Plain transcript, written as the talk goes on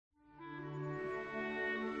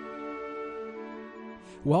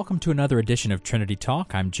Welcome to another edition of Trinity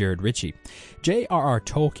Talk. I'm Jared Ritchie. J.R.R.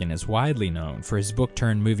 Tolkien is widely known for his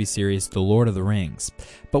book-turned-movie series, The Lord of the Rings.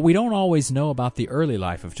 But we don't always know about the early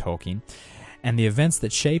life of Tolkien and the events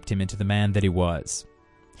that shaped him into the man that he was.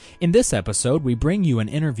 In this episode, we bring you an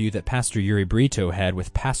interview that Pastor Yuri Brito had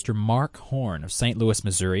with Pastor Mark Horn of St. Louis,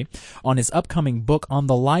 Missouri, on his upcoming book on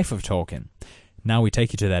the life of Tolkien. Now we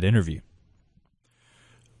take you to that interview.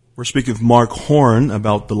 We're speaking with Mark Horn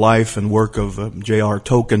about the life and work of J.R.R.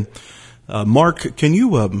 Tolkien. Mark, can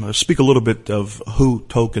you speak a little bit of who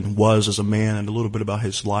Tolkien was as a man and a little bit about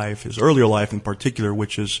his life, his earlier life in particular,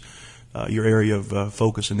 which is your area of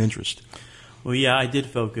focus and interest? Well, yeah, I did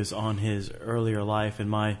focus on his earlier life in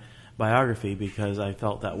my biography because I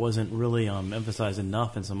felt that wasn't really emphasized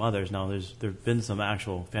enough in some others. Now, there have been some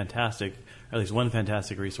actual fantastic, or at least one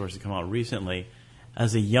fantastic resource to come out recently.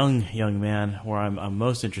 As a young man, where I'm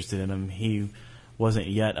most interested in him, he wasn't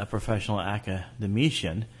yet a professional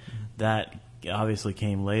academician. That obviously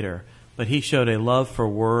came later. But he showed a love for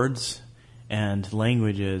words and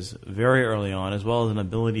languages very early on, as well as an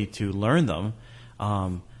ability to learn them.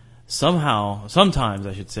 Sometimes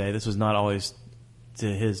I should say, this was not always to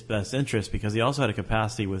his best interest, because he also had a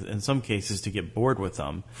capacity in some cases, to get bored with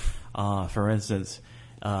them. For instance,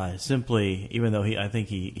 simply, even though I think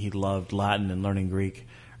he loved Latin and learning Greek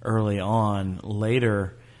early on,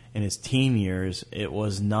 later in his teen years, it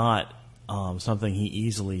was not something he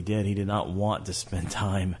easily did. He did not want to spend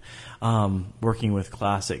time working with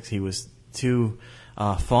classics. He was too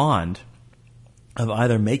fond of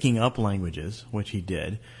either making up languages, which he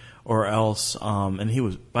did, or else, and he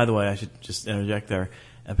was, by the way, I should just interject there,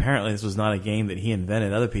 apparently this was not a game that he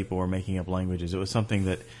invented. Other people were making up languages. It was something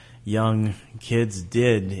that young kids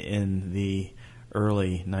did in the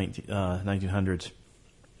early 1900s.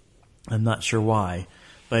 I'm not sure why,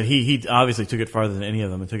 but he obviously took it farther than any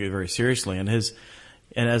of them and took it very seriously. And as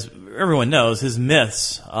everyone knows, his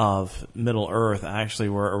myths of Middle Earth actually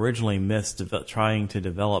were originally myths trying to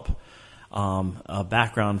develop a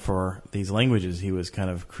background for these languages he was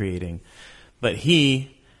kind of creating. But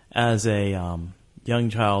he, as a young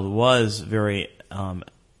child, was very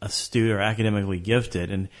astute or academically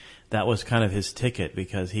gifted, and that was kind of his ticket,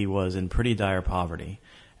 because he was in pretty dire poverty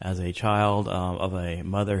as a child of a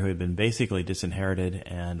mother who had been basically disinherited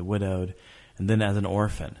and widowed, and then as an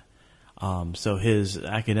orphan. So his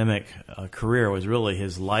academic career was really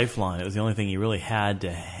his lifeline. It was the only thing he really had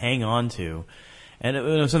to hang on to, and it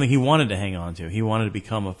was something he wanted to hang on to. He wanted to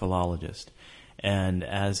become a philologist, and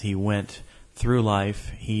as he went through life,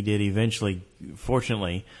 he did eventually,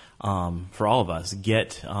 fortunately, for all of us,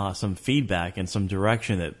 get some feedback and some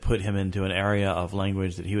direction that put him into an area of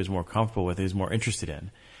language that he was more comfortable with, he was more interested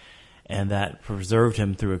in. And that preserved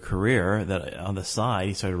him through a career that on the side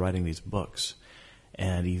he started writing these books.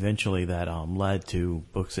 And eventually that led to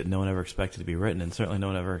books that no one ever expected to be written, and certainly no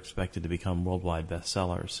one ever expected to become worldwide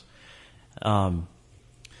bestsellers.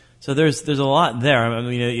 So there's a lot there. I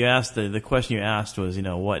mean, you asked the question you asked was,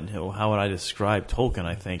 how would I describe Tolkien?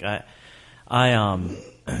 I think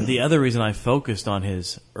the other reason I focused on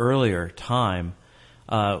his earlier time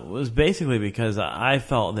was basically because I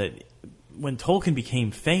felt that when Tolkien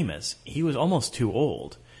became famous, he was almost too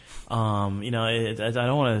old. I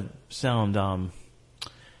don't want to sound,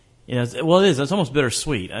 it is. It's almost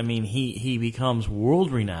bittersweet. I mean, he becomes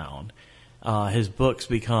world renowned. His books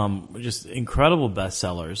become just incredible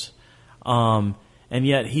bestsellers. And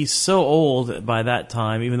yet he's so old by that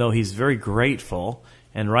time, even though he's very grateful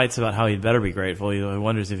and writes about how he'd better be grateful. He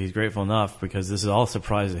wonders if he's grateful enough, because this is all a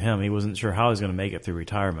surprise to him. He wasn't sure how he was going to make it through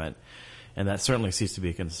retirement, and that certainly ceased to be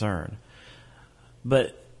a concern.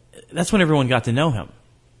 But that's when everyone got to know him.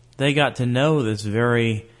 They got to know this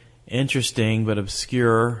very interesting but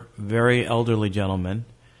obscure, very elderly gentleman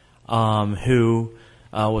who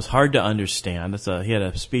was hard to understand. He had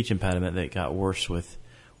a speech impediment that got worse with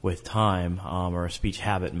time, or a speech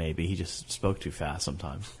habit maybe. He just spoke too fast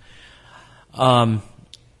sometimes.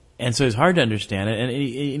 And so it's hard to understand it.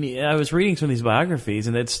 And I was reading some of these biographies,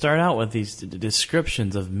 and they'd start out with these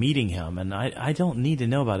descriptions of meeting him, and I don't need to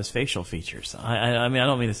know about his facial features. I mean, I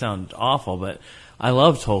don't mean to sound awful, but I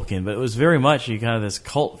love Tolkien, but it was very much kind of this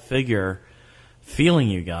cult figure feeling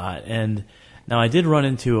you got. And now I did run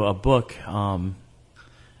into a book,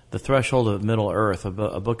 The Threshold of Middle Earth, a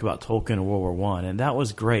book about Tolkien in World War I, and that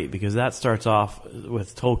was great, because that starts off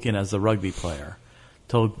with Tolkien as the rugby player,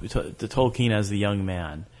 Tolkien as the young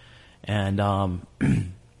man. And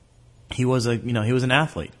he was an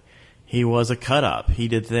athlete. He was a cut up. He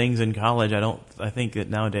did things in college I think that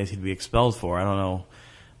nowadays he'd be expelled for. I don't know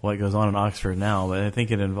what goes on in Oxford now, but I think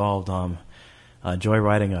it involved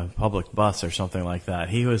joyriding a public bus or something like that.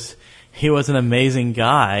 He was an amazing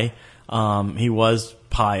guy. He was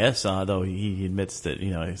pious, though he admits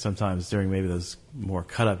that, sometimes during maybe those more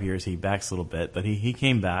cut-up years he backs a little bit, but he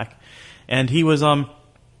came back. And he was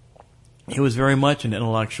very much an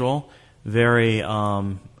intellectual, very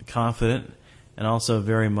confident, and also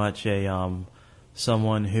very much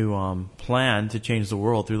someone who planned to change the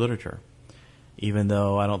world through literature, even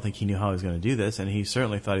though I don't think he knew how he was going to do this, and he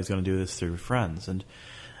certainly thought he was going to do this through friends. And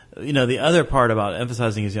the other part about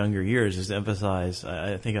emphasizing his younger years is to emphasize,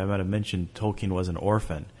 I think I might have mentioned Tolkien was an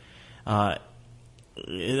orphan. That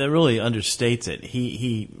really understates it.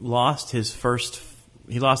 He lost his first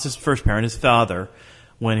parent, his father,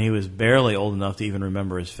 when he was barely old enough to even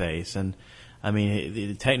remember his face. And I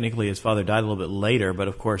mean, technically his father died a little bit later, but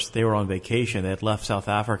of course they were on vacation. They had left South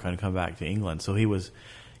Africa and come back to England. So he was,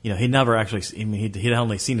 he'd never actually, he'd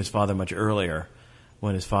only seen his father much earlier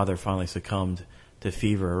when his father finally succumbed to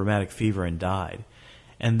rheumatic fever, and died.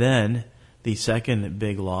 And then the second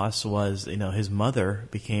big loss was, his mother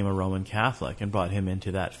became a Roman Catholic and brought him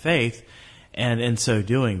into that faith, and in so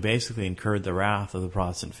doing basically incurred the wrath of the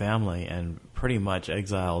Protestant family and pretty much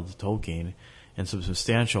exiled Tolkien in some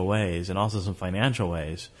substantial ways and also some financial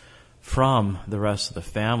ways from the rest of the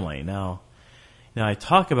family. Now I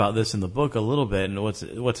talk about this in the book a little bit, and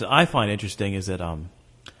what I find interesting is that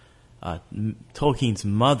Tolkien's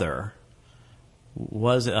mother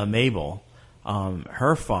was Mabel.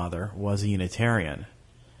 Her father was a Unitarian.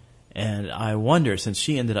 And I wonder, since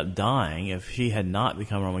she ended up dying, if she had not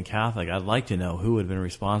become Roman Catholic, I'd like to know who had been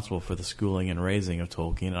responsible for the schooling and raising of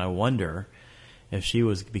Tolkien. And I wonder if she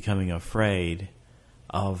was becoming afraid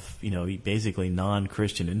of, basically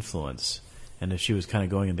non-Christian influence, and if she was kind of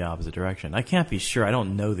going in the opposite direction. I can't be sure. I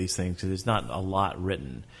don't know these things because there's not a lot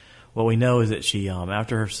written. What we know is that she,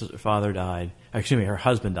 after her husband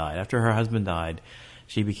died, after her husband died,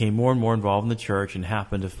 she became more and more involved in the church and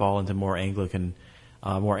happened to fall into more Anglican,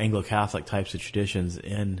 more Anglo-Catholic types of traditions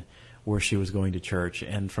in where she was going to church.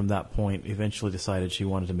 And from that point, eventually decided she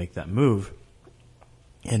wanted to make that move.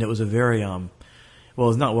 And it was a very, it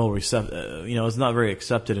was not it was not very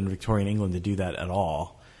accepted in Victorian England to do that at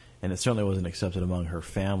all. And it certainly wasn't accepted among her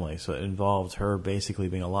family. So it involved her basically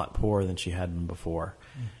being a lot poorer than she had been before.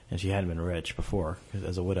 And she hadn't been rich before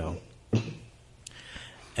as a widow.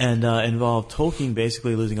 And involved Tolkien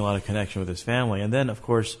basically losing a lot of connection with his family. And then, of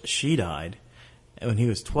course, she died when he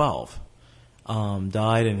was 12.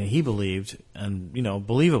 Died, and he believed, and,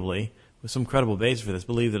 believably, with some credible basis for this,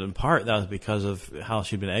 believed that in part that was because of how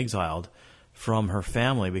she'd been exiled from her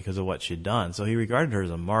family because of what she'd done. So he regarded her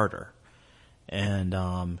as a martyr. And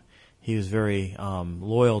he was very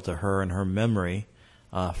loyal to her and her memory,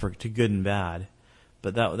 to good and bad.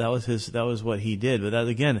 But that was what he did. But that,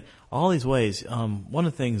 again, all these ways, one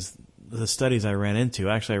of the things, the studies I ran into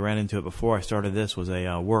it before I started this, was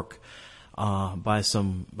a work by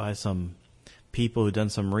some people who'd done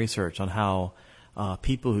some research on how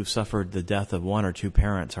people who've suffered the death of one or two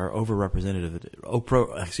parents are overrepresented.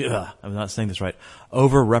 I'm not saying this right.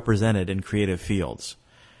 Overrepresented in creative fields.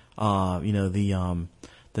 The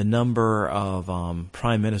number of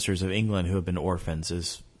prime ministers of England who have been orphans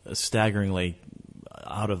is staggeringly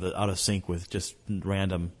out of sync with just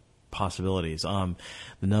random possibilities. The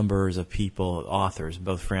numbers of people, authors,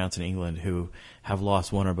 both France and England, who have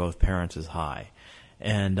lost one or both parents is high.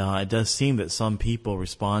 And it does seem that some people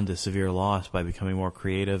respond to severe loss by becoming more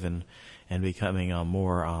creative and becoming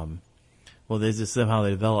more, they just somehow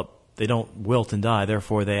they don't wilt and die,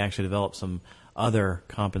 therefore they actually develop some other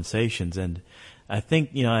compensations. And I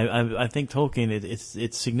think, I think Tolkien,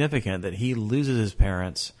 it's significant that he loses his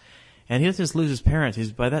parents. And he doesn't just lose his parents.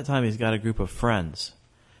 By that time, he's got a group of friends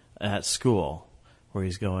at school where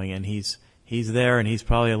he's going, and he's there, and he's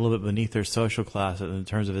probably a little bit beneath their social class in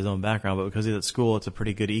terms of his own background. But because he's at school, it's a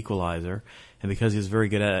pretty good equalizer, and because he's very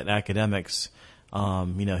good at academics,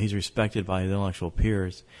 he's respected by his intellectual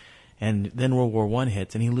peers. And then World War I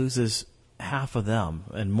hits, and he loses half of them,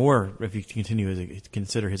 and more if you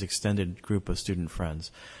consider his extended group of student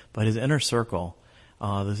friends. But his inner circle,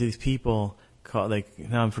 there's these people.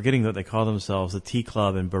 Now I'm forgetting that they call themselves the Tea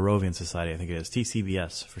Club and Barovian Society. I think it is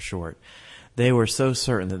TCBS for short. They were so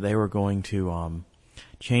certain that they were going to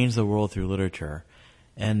change the world through literature,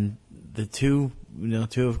 and the two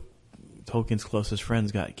of Tolkien's closest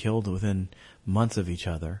friends got killed within months of each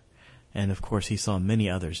other, and of course he saw many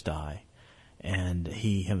others die, and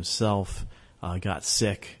he himself got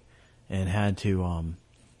sick and had to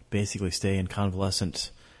basically stay in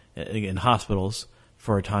convalescent in hospitals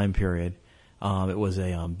for a time period. It was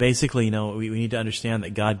basically, we need to understand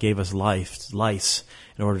that God gave us lice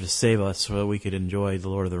in order to save us so that we could enjoy the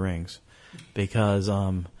Lord of the Rings. because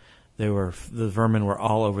the vermin were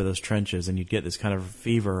all over those trenches, and you'd get this kind of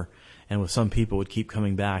fever. And with some people, it would keep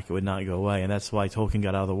coming back; it would not go away, and that's why Tolkien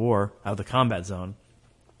got out of the combat zone.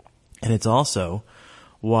 And it's also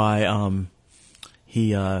why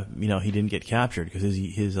he didn't get captured, because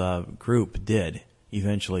his group did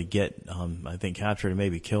eventually get I think captured and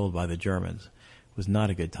maybe killed by the Germans. It was not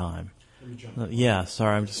a good time. Yeah,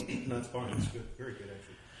 sorry, I'm just. No, that's fine. It's good. Very good,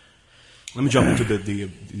 actually. Let me jump into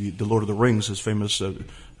the Lord of the Rings, his famous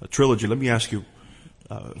trilogy. Let me ask you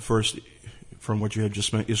first, from what you had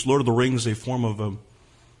just mentioned, is Lord of the Rings a form of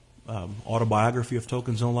autobiography of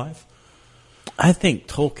Tolkien's own life? I think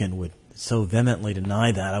Tolkien would so vehemently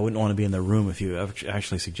deny that. I wouldn't want to be in the room if you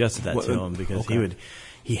actually suggested that to him, because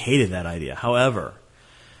he hated that idea. However,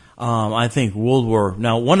 I think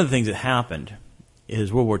now one of the things that happened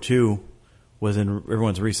is World War II was in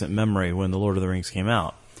everyone's recent memory when the Lord of the Rings came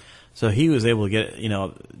out. So he was able to get,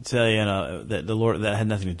 say that the Lord, that had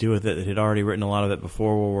nothing to do with it, that he'd already written a lot of it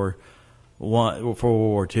before World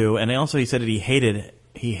War II. And also he said that he hated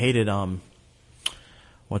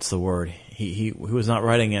what's the word? He was not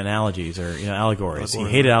writing analogies or allegories. He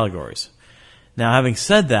hated allegories. Now, having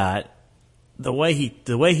said that, the way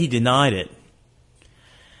he denied it,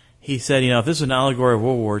 he said, if this was an allegory of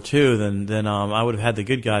World War II, then I would have had the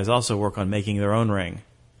good guys also work on making their own ring.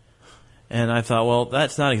 And I thought, well,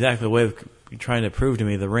 that's not exactly the way of trying to prove to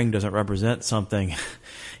me the ring doesn't represent something,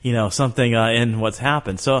 something in what's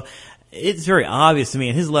happened. So it's very obvious to me,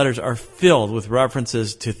 and his letters are filled with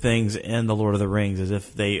references to things in the Lord of the Rings as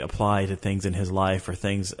if they apply to things in his life or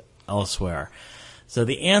things elsewhere. So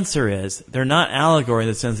the answer is, they're not allegory in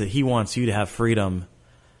the sense that he wants you to have freedom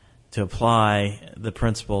to apply the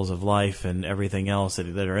principles of life and everything else that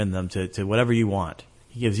are in them to whatever you want.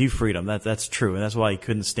 He gives you freedom. That's true, and that's why he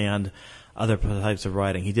couldn't stand other types of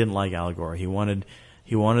writing. He didn't like allegory. He wanted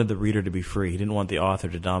the reader to be free. He didn't want the author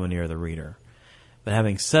to domineer the reader. But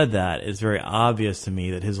having said that, it's very obvious to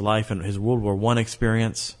me that his life and his World War I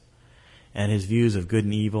experience and his views of good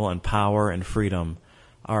and evil and power and freedom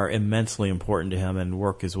are immensely important to him and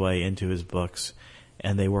work his way into his books,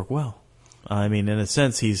 and they work well. I mean, in a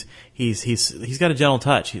sense, he's got a gentle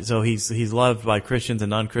touch. So he's loved by Christians and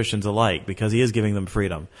non-Christians alike because he is giving them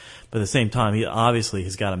freedom. But at the same time, he obviously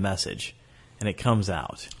has got a message, and it comes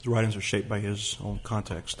out. His writings are shaped by his own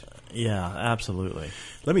context. Yeah, absolutely.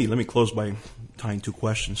 Let me close by tying two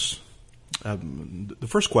questions. The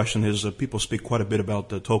first question is, people speak quite a bit about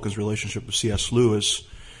Tolkien's relationship with C.S. Lewis,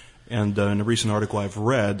 and in a recent article I've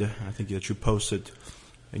read, I think that you posted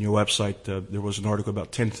in your website, there was an article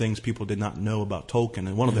about 10 things people did not know about Tolkien,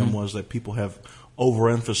 and one of them was that people have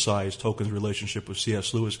overemphasized Tolkien's relationship with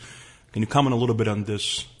C.S. Lewis. Can you comment a little bit on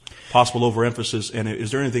this possible overemphasis, and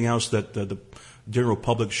is there anything else that the general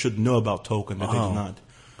public should know about Tolkien that they do not?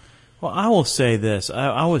 Well, I will say this.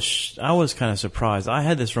 I was kind of surprised. I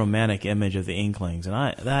had this romantic image of the Inklings, and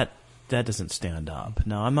that doesn't stand up.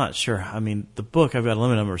 Now, I'm not sure. I mean, the book, I've got a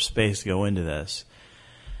limited number of space to go into this.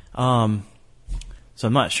 So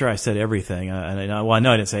I'm not sure I said everything. I know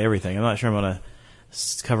I didn't say everything. I'm not sure I'm going to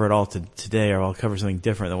cover it all today, or I'll cover something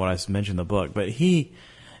different than what I mentioned in the book. But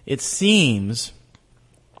it seems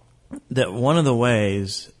that one of the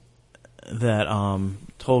ways that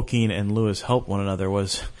Tolkien and Lewis helped one another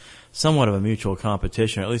was somewhat of a mutual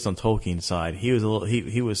competition, or at least on Tolkien's side. He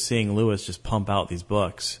was seeing Lewis just pump out these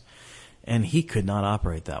books, and he could not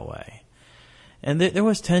operate that way. And there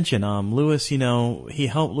was tension. Lewis, he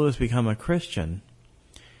helped Lewis become a Christian.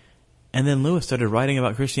 And then Lewis started writing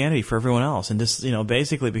about Christianity for everyone else, and just,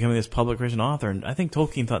 basically becoming this public Christian author. And I think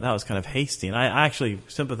Tolkien thought that was kind of hasty. And I actually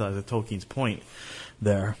sympathize with Tolkien's point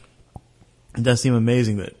there. It does seem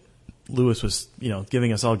amazing that Lewis was,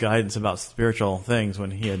 giving us all guidance about spiritual things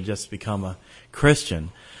when he had just become a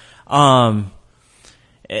Christian. They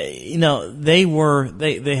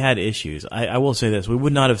had issues. I will say this: we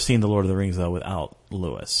would not have seen The Lord of the Rings though without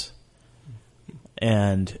Lewis,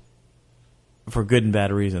 and for good and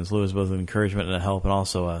bad reasons. Lewis both an encouragement and a help, and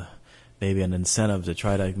also maybe an incentive to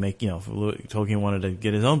try to make, Tolkien wanted to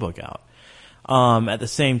get his own book out. At the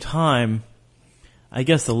same time, I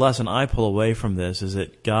guess the lesson I pull away from this is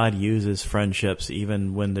that God uses friendships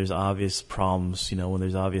even when there's obvious problems, when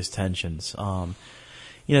there's obvious tensions. Another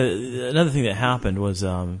thing that happened was,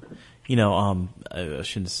 Tolkien's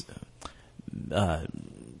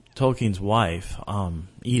wife,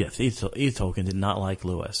 Edith Tolkien, did not like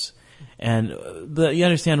Lewis. But you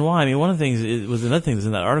understand why. I mean, one of the things another thing that's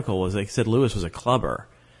in that article was they said Lewis was a clubber.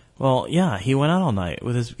 Well, yeah, he went out all night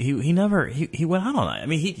with his. He went out all night. I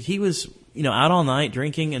mean, he was out all night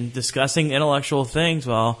drinking and discussing intellectual things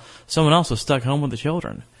while someone else was stuck home with the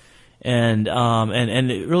children. and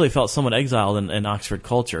it really felt somewhat exiled in Oxford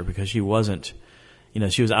culture because she wasn't,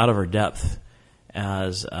 she was out of her depth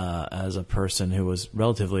as a person who was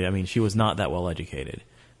relatively. I mean, she was not that well educated.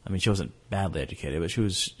 I mean, she wasn't badly educated, but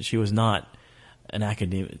she was not an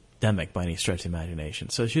academic by any stretch of the imagination.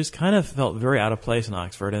 So she just kind of felt very out of place in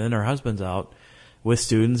Oxford. And then her husband's out with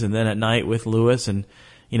students, and then at night with Lewis, and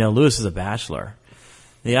Lewis is a bachelor.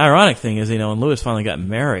 The ironic thing is, when Lewis finally got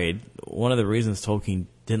married, one of the reasons Tolkien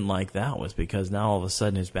didn't like that was because now all of a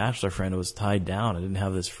sudden his bachelor friend was tied down and didn't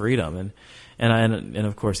have this freedom, and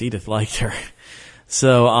of course Edith liked her.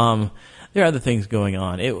 So there are other things going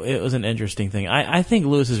on. It was an interesting thing. I think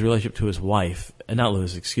Lewis's relationship to his wife,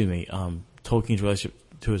 Tolkien's relationship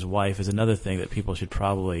to his wife is another thing that people should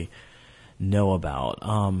probably know about.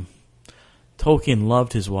 Tolkien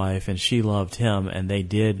loved his wife and she loved him, and they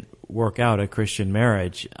did work out a Christian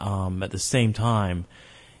marriage. At the same time,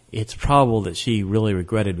 it's probable that she really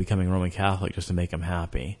regretted becoming Roman Catholic just to make him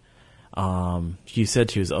happy. She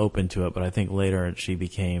said she was open to it, but I think later she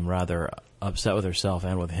became rather upset with herself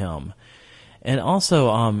and with him. And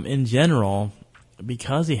also, in general,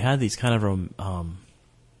 because he had these kind of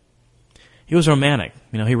he was romantic.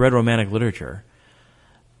 He read romantic literature.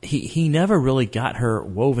 He never really got her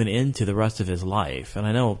woven into the rest of his life. And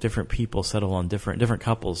I know different people settle on different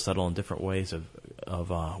couples settle on different ways of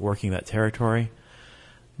working that territory.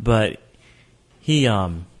 But he,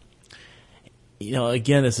 again,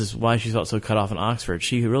 this is why she felt so cut off in Oxford.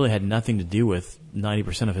 She really had nothing to do with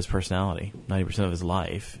 90% of his personality, 90% of his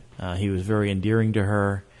life. He was very endearing to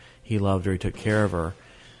her. He loved her. He took care of her.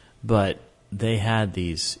 But they had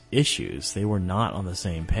these issues. They were not on the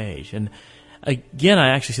same page. And again, I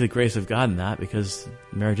actually see the grace of God in that, because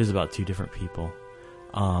marriage is about two different people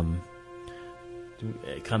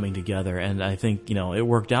coming together, and I think it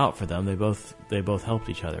worked out for them. They both helped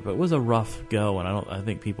each other, but it was a rough go, and I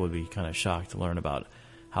think people would be kind of shocked to learn about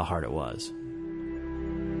how hard it was.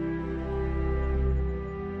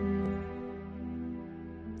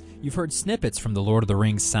 You've heard snippets from the Lord of the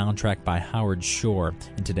Rings soundtrack by Howard Shore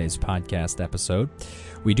in today's podcast episode.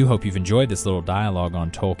 We do hope you've enjoyed this little dialogue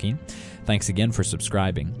on Tolkien. Thanks again for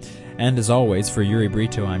subscribing. And as always, for Yuri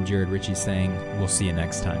Brito, I'm Jared Ritchie saying we'll see you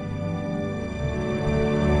next time.